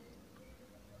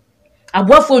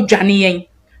aboafo dwane yen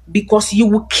because you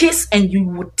will kiss and you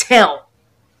will tell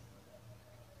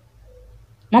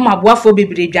mama aboafo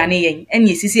bebre dwane yen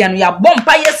ene esisi anu ya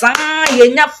bompa yesa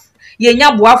yenya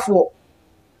aboafo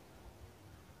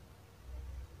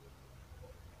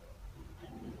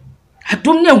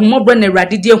adom ne humobro na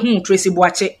radide hu Tracey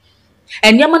Boakye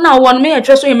enyama na wo no me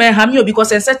etwe so yema ha me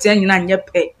because enset nyina anye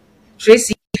pe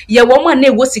Tracey ye wo ma na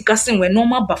ewo sika sen we no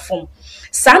ma ba fom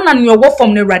sa na ne wo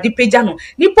fom ne rade pagya no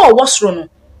nipa wo soro no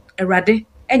erade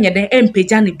enye den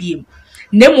empagya ne biem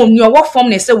nemo ne wo fom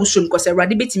ne se wo som because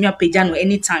erade betimi apagya no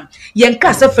anytime ye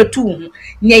nka se fatu hu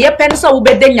ne ye pen so wo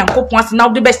beda nyankopon ase na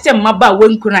wo de be stem ma ba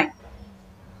wankuran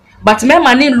but me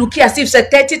man look as if say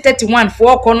 30-31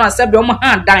 for corner say be omo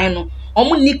hand dan no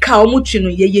omo nika omo twi no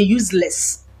ye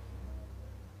useless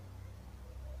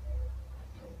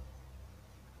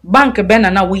bank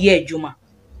bena na wo ye adwuma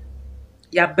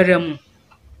Ya bremu.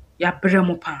 Ya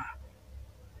bremu pa.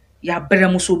 Ya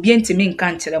bremu so bi ntimi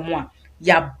nka nkyere mu a.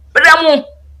 Ya bremu.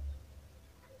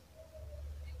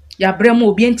 Ya bremu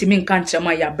obi ntimi nka nkyere mu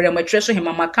a ya bremu atwe so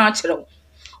hema maka nkyere wo.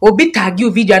 Obi tag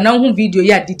you video na hu video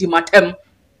ya didi matem.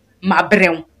 Ma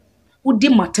bremu. Udi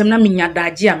matem na menya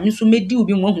daje a nso medi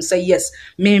obi nwo hu say yes.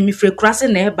 Me fre kurase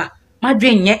na eba.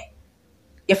 Madwenye.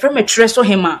 Ye frɛ me tre so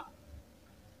hema.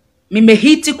 Me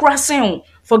hiti kurase.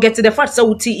 Forget the fact say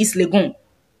uti is legon.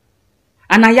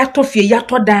 Ana yato fie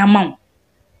yato diamond.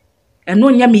 Eno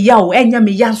nya me ya o enya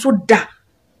me ya so da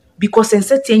because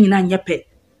ensete nyina nyepe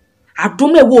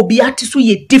adome we obi ati so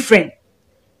ye different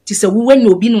ti se we when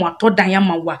obi no ato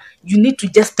diamond wa you need to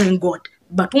just thank God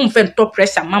but unfe top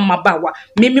pressure mama ba wa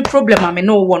me problem am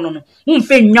no wo no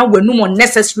unfe nya wanu mo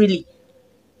necessarily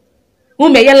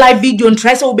me ye live video and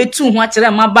try say obi tu ho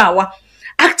akere mama ba wa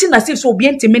acting as if so obi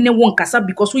nteme ne won kasa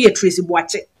because we Tracey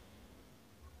Boakye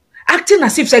acting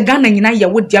as if say Ghana nyina ye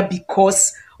wo dia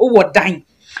because o wo dying.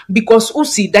 Because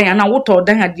Usi Diana what or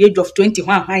dying at the age of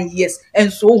 21 years.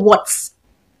 And so what?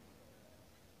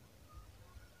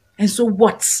 And so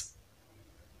what?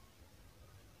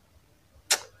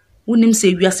 Unim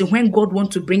say we are saying when God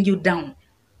wants to bring you down.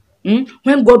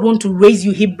 When God wants to raise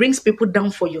you, he brings people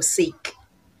down for your sake.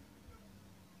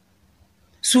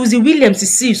 Susie Williams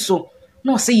is see so.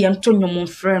 No say yam ton your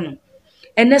friend.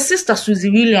 And her sister Susie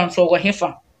Williams or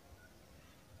Wahefa.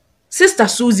 Sister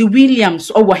Susie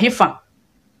Williams or Wahefa.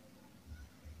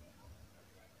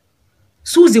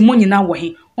 Suzy mo nyina wo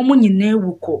he omo nyina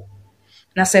ewuko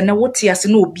na se ne wote ase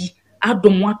na obi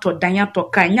adom wato dan ato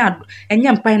ka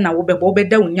enya mpan na wo beba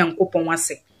obeda onyankopon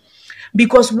wase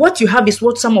because what you have is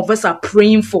what some of us are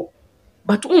praying for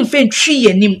but unfe ntwi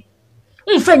yanim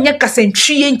unfe nya kasa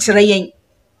ntwi ye nkire yen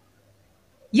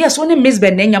yes one miss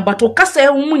benenya but o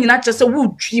kasa mo nyina kyese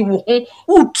wo twi wo ho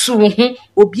wo tu wo ho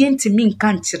obi ntimi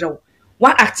nka nkire wo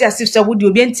wa act as if say wo di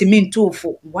obi ntimi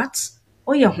ntofo what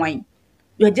oye hwan.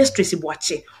 You are just Tracey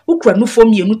Boakye. Ukura no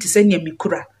form ye no te senya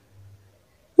mikura.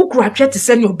 Ukura twa te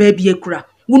senya obabi ekura.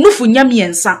 Wunufu nya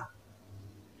miensa.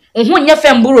 Ohun nya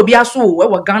fe mburo bi aso we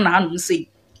wa Ghana hanu sei.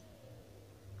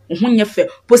 Ohun nya fe.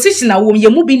 Position awom ye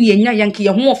mu bi ne nya yanke ye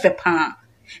ho ofe pa.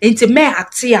 Enti me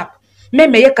act up.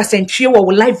 Me ye kasentwie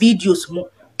wo live videos mo.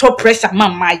 Top pressure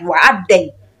mama you are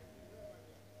aden.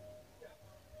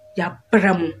 Ya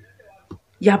bremu.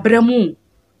 Ya bremu.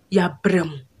 Ya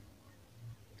bremu.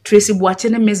 Tracey Boakye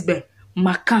ne mesbe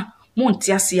maka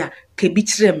monti ase a kebi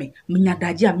kire me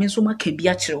menyadaje a menso ma kebi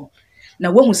a kire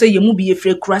na wo hu se yemu bi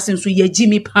yefre kurase nso ye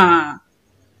gimi pa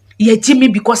ye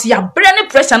gimi because ya bre ne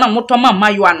pressure na motoma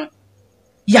mayo ano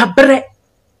ya bre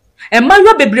e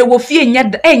mayo bebre wo fie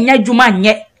enya dwuma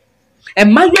nye e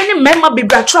mayo ne mema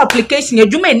bebre atro application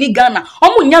adwuma eni Ghana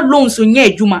omo nya loans nya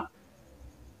adwuma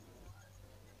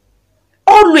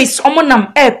always omo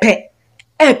nam epe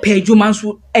adwuma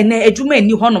nso ene adwuma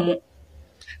eni honomo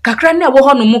kakra ne wo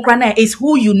honomo kra na is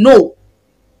who you know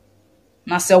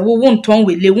na se wo wonton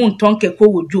wele wonton kekwo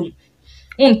wodwum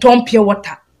wonton pure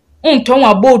water wonton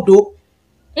abodo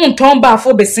wonton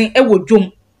baafo besen e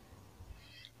wodwum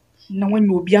na when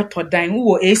you obi atodan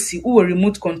wo AC wo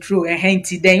remote control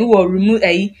henti den wo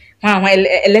remove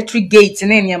electric gate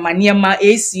na niema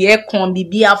AC aircon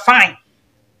bibia fine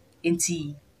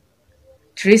enti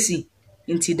Tracey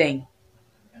enti den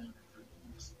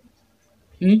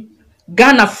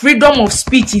Ghana freedom of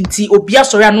speech inti obi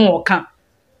asori anu oka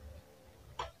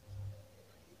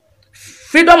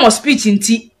freedom of speech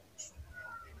inti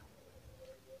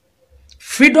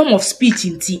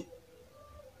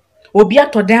obi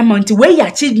atodama inti we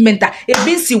achievement a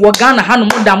ebinsi wo Ghana hanu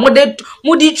muda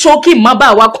mudi choki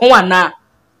maba wakon ana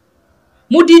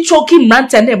mudi choki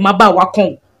mrante ne maba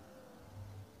wakon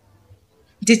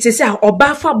dite say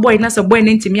oba fa boy na se boy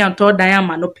ntimi anto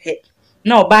diamond no pe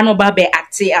na oba no ba be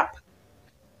act up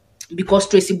because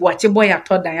Tracey Boakye boy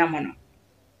ato diamond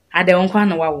ade wonkwa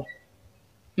na wawo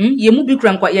ye mu bi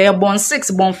kura nkwa ye born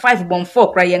 6 born 5 born 4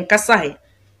 kura ye nkasa he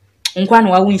nkwa na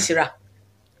wawo nhira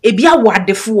ebi awo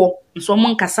adefo nso mo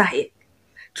nkasa he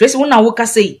Tracey wona wo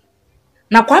kasa yi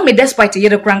na kwa me despite ye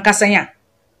de kura nkasa ya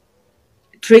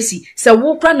Tracey se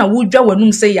wo kura na wo dwa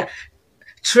wanum se ya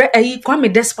kwa me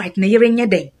despite na yere nye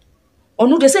den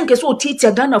onu de se nke so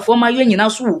titia Ghana for ma yo nyina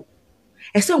so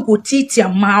ese nko titia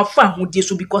ma fa hodie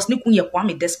so because ne kun ye kwa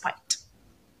me despite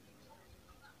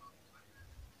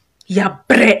ya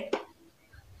bre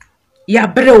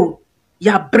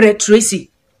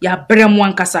Tracey ya bre mo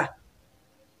ankasa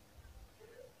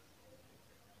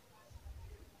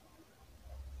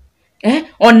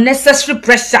unnecessary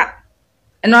pressure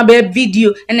and no be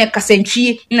video and na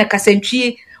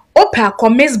kasentwie opa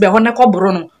comments be ho na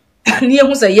kobro no Ni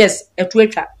ehu say yes, etu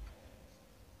atwa.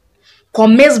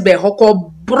 Commence be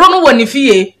hoko brono woni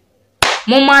fie.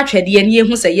 Mama atwede ni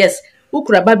ehu say yes.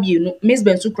 Ukura ba bienu, Miss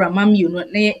Ben sukura mam bienu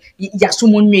na yaso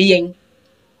mo nwe yen.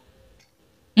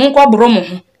 Monko bro mo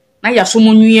ho na yaso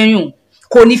mo nwe yen yo.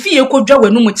 Ko ni fie ko dwa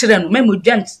wanu mu kire no, memo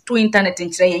dwa to internet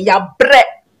nkire yen ya bre.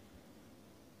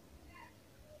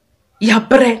 Ya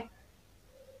bre.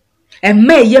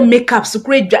 Emme ye makeup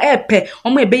sukura dwa epe,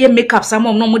 omo ebe ye makeup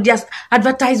sama no mo dia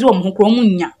advertise wo mo ho kro mo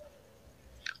nya.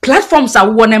 Platforms are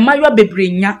one and my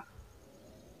bebre nya.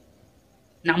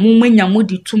 Na mumenya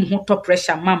mudi tum ho top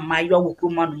pressure mamma you are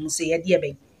wokroma no say ye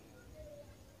be.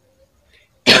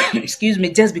 Excuse me,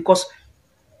 just because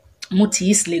moti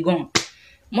is legon.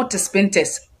 Moti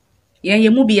spinters. Ye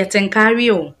mu bi yetenkari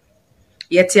o.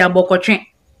 Yete abokotwe.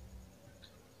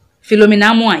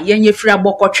 Philomena mo a ye firi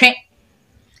abokotwe.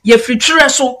 Ye firi tire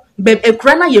so be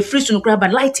ekura na ye firi so no kra ba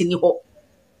light ni ho.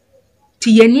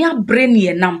 Ti ye ni abre ni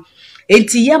enam.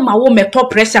 Enti ye ma wo me top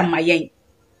pressure ma yen.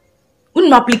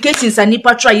 Unma applications ani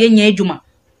patro ye nya adwuma.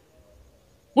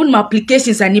 Unma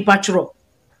applications ani patro.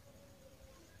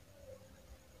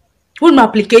 Unma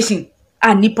application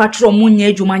ani patro mu nya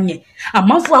adwuma nye.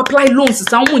 Amanfo apply loans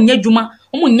sa mu nya adwuma,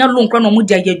 mu nya loan kra no mu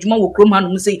dia ye adwuma wo krom ha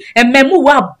no say ememu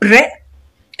wa bre.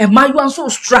 Emayu anso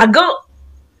struggle.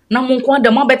 Na mu nko da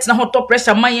ma betina ho top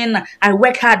pressure ma yen na I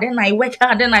work hard and I work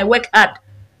hard and I work hard.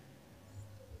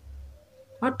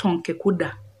 Atonke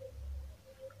kuda.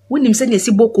 Wonim se ne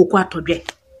si boko ko atodwe.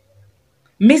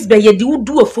 Miss be ye di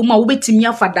wudu ofuma wo betimi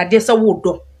afadade se wo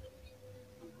do.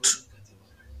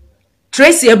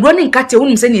 Tracey Boakye nkate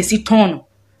wonim se ne si ton no.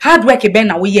 Hard work be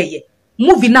na wo ye.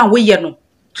 Movie na wo ye no.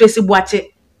 Tracey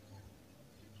Boakye.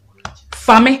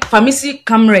 Fami si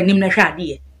camera nim na hwa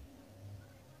ade.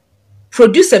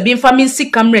 Producer bi fami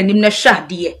si camera nim na hwa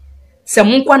ade. Se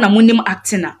monkwa na monim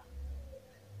acting na.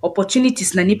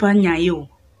 Opportunities na nipa nyaye o.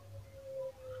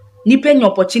 Nipa nya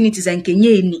opportunities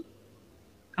enkenye eni.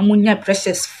 Amunya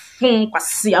precious fun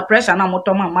kwasi a pressure na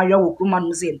motoma mayo wo kruma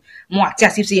no zen. Mo ati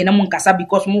asif ye na mo nkasa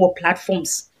because mo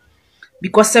platforms.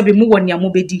 Because sabi mo woni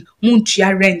amobedi, mo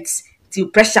ntua rent. Ti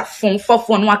pressure fun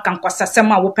fofo no aka nkwasa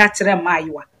sema wo patere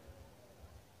maiwa.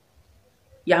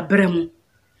 Ya bremu.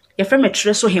 Ye frame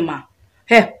treso hima.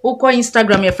 He, uko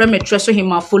Instagram ye frame treso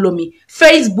hima follow me.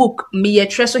 Facebook me ye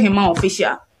treso hima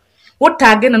official. What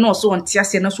target no so on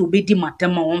tiase na so obedi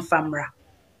matema won famra.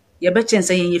 Ye be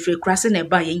chense yen ye free krase na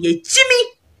ba yen ye chimi.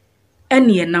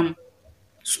 Ene ye nam.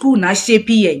 School na shape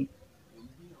yen.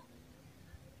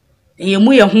 Ye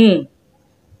mu ye hu.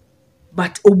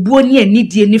 But obuo ni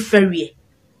anidie ni ferie.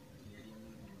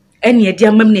 Ene ye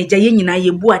dia mam na eja yen nyina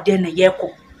ye bu ade na ye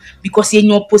ko. Because ye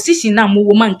nyo position na mo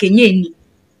wo man kenye ni.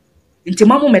 Nti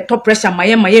mamu me top pressure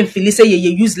maye feel say ye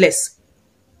useless.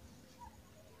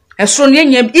 Esro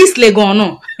nye East Legon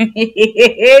no.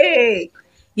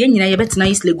 Ye nyina ye betina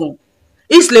East Legon.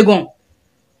 East Legon.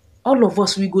 All of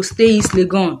us we go stay East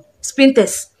Legon.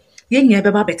 Spinters. Ye nyina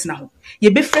beba betina ho. Ye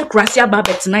be free Krasia ba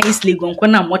betina East Legon kwa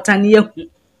na mota ne hu.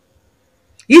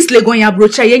 East Legon ya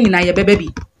brocha ye nyina ye bebe bi.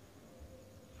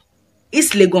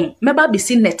 East Legon meba be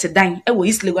si net dan e wo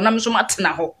East Legon na me so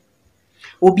matena ho.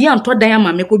 Obi anto dan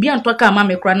ama me ko obi anto ka ama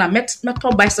me kra na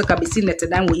meto bicycle be si net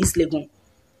dan wo East Legon.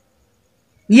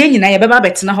 Ye nyina ye beba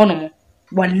betina ho no mo.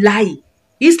 Wallahi.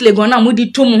 East Legon na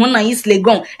mudi to mo ho na East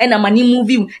Legon e na mani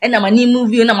movie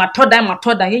na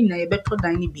matodan ye nyina ye beto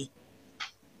dan ni bi.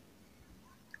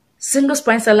 Single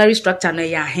spine salary structure na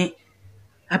ya he.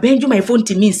 Abenju my phone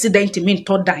to me sit down to me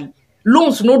to dan.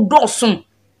 Loans no dosun.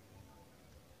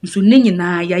 So ne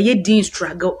nyina ya ye din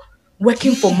struggle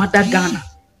working for Mother Ghana.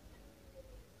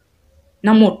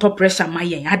 Na more top pressure my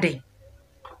yen aden.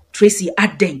 Tracey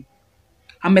aden.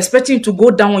 I'm expecting you to go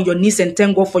down on your knees and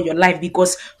thank God for your life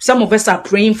because some of us are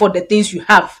praying for the things you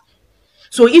have.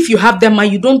 So if you have them,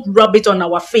 you don't rub it on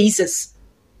our faces.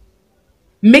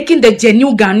 Making the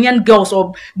genuine Ghanaian girls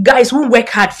or guys who work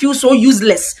hard feel so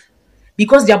useless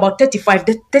because they're about 35,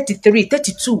 33,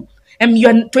 32. And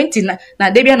you're 29. Now,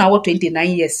 they be now 29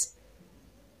 years.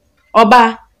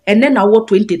 Oba, and then now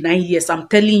 29 years, I'm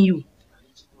telling you.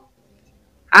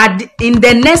 In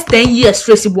the next 10 years,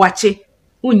 Tracey Boakye,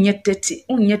 unye 30,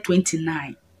 unye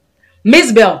 29.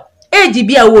 Miss Bell,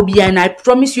 AGB will be, and I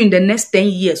promise you in the next 10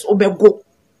 years, obe go.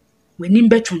 When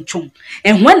nimbe chunchung.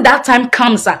 And when that time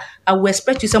comes, I will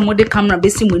expect you somebody camera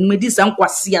basing when me this and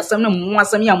kwasia, some more,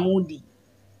 some ya moody.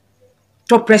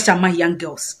 Top pressure, my young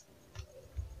girls.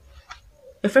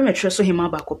 If I met so him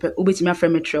about copy, ubit me a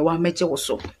friend metre, one metre or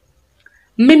so.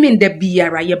 Mimi the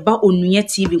biara ye ba Onua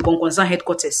TV Konkonsa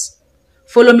headquarters.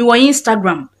 Follow me on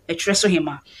Instagram, a treso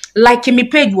hima. Like me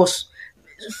page was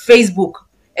Facebook,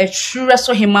 a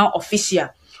treso hima official.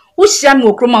 Ushia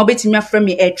no kroma obetimi afrɛ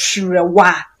me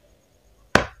etwirewa.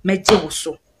 Meje wo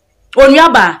so.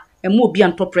 Onuaba emu obi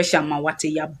anto pressure ma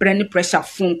wate ya brand pressure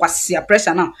fun kwase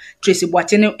pressure na Tracey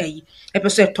Boakye ne eyi.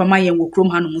 Epeso etoma ye wo krom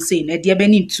hanom sei na de be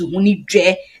ni ntu ho ni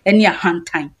dwe ene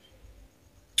ahantan.